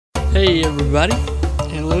Hey everybody.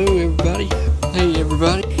 Hello everybody. Hey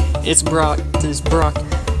everybody. It's Brock. This is Brock.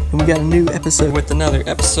 And we got a new episode with another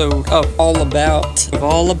episode of All About.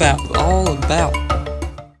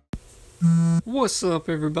 What's up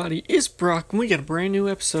everybody? It's Brock and we got a brand new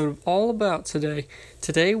episode of All About today.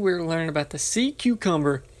 Today we're learning about the sea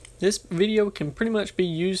cucumber. This video can pretty much be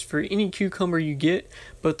used for any cucumber you get,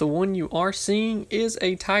 but the one you are seeing is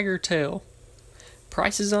a tiger tail.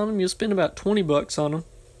 Prices on them, you'll spend about 20 bucks on them.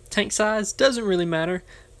 Tank size doesn't really matter,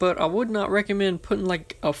 but I would not recommend putting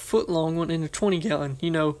like a foot long one in a 20 gallon.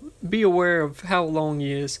 You know, be aware of how long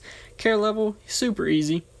he is. Care level, super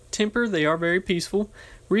easy. Temper, they are very peaceful.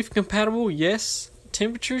 Reef compatible, yes.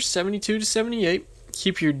 Temperature 72 to 78.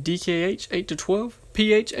 Keep your DKH 8 to 12.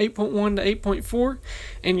 pH 8.1 to 8.4.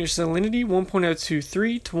 And your salinity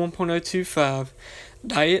 1.023 to 1.025.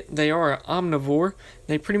 Diet, they are an omnivore.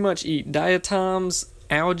 They pretty much eat diatoms,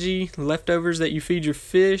 algae, leftovers that you feed your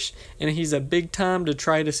fish, and he's a big time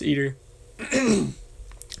detritus eater.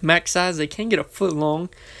 Max size, they can get a foot long.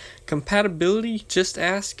 Compatibility, just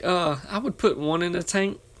ask. I would put one in a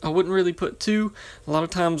tank. I wouldn't really put two. A lot of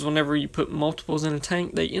times whenever you put multiples in a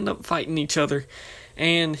tank, they end up fighting each other.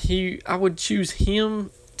 And I would choose him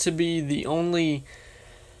to be the only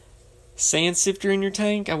sand sifter in your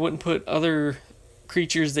tank. I wouldn't put other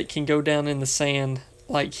creatures that can go down in the sand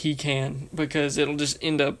like he can, because it'll just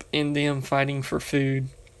end up in them fighting for food.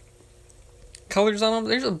 Colors on them,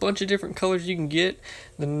 there's a bunch of different colors you can get.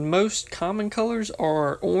 The most common colors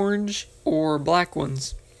are orange or black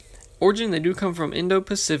ones. Origin, they do come from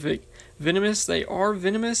Indo-Pacific. Venomous, they are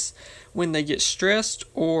venomous when they get stressed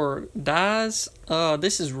or dies.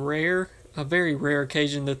 This is rare. A very rare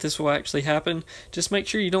occasion that this will actually happen. Just make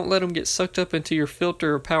sure you don't let them get sucked up into your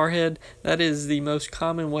filter or power head. That is the most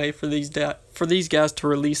common way for these guys to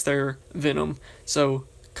release their venom. So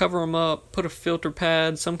cover them up, put a filter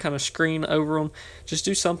pad, some kind of screen over them. Just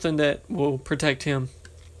do something that will protect him.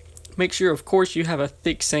 Make sure, of course, you have a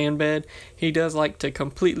thick sand bed. He does like to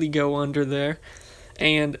completely go under there.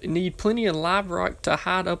 And need plenty of live rock to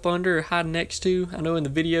hide up under or hide next to. I know in the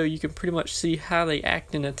video you can pretty much see how they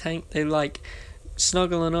act in a tank. They like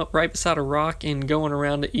snuggling up right beside a rock and going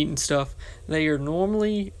around to eating stuff. They are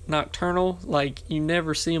normally nocturnal, like you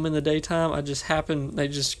never see them in the daytime. They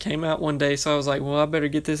just came out one day, so I was like, well, I better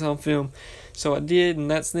get this on film. So I did, and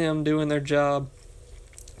that's them doing their job.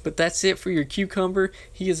 But that's it for your cucumber.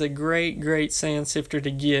 He is a great sand sifter to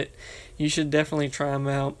get. You should definitely try him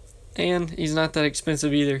out. And he's not that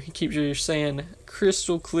expensive either. He keeps your sand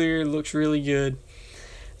crystal clear, looks really good.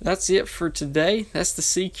 That's it for today. That's the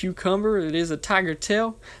sea cucumber. It is a tiger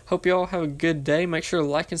tail. Hope y'all have a good day. Make sure to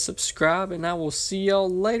like and subscribe, and I will see y'all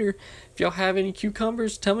later. If y'all have any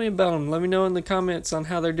cucumbers, tell me about them. Let me know in the comments on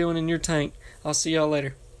how they're doing in your tank. I'll see y'all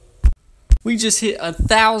later. We just hit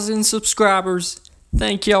 1,000 subscribers.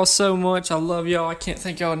 Thank y'all so much. I love y'all. I can't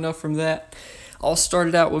thank y'all enough from that. All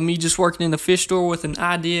started out with me just working in the fish store with an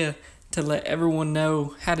idea to let everyone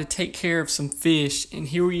know how to take care of some fish. And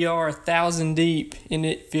here we are, 1,000 deep, and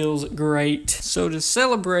it feels great. So to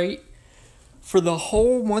celebrate, for the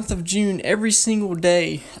whole month of June, every single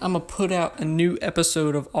day, I'm going to put out a new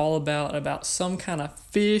episode of All About some kind of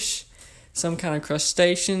fish, some kind of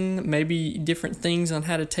crustacean, maybe different things on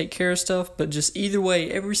how to take care of stuff. But just either way,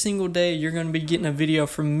 every single day, you're going to be getting a video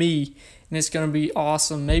from me. And it's going to be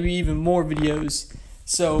awesome. Maybe even more videos.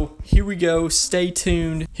 So here we go. Stay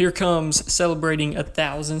tuned. Here comes celebrating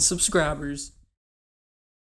 1,000 subscribers.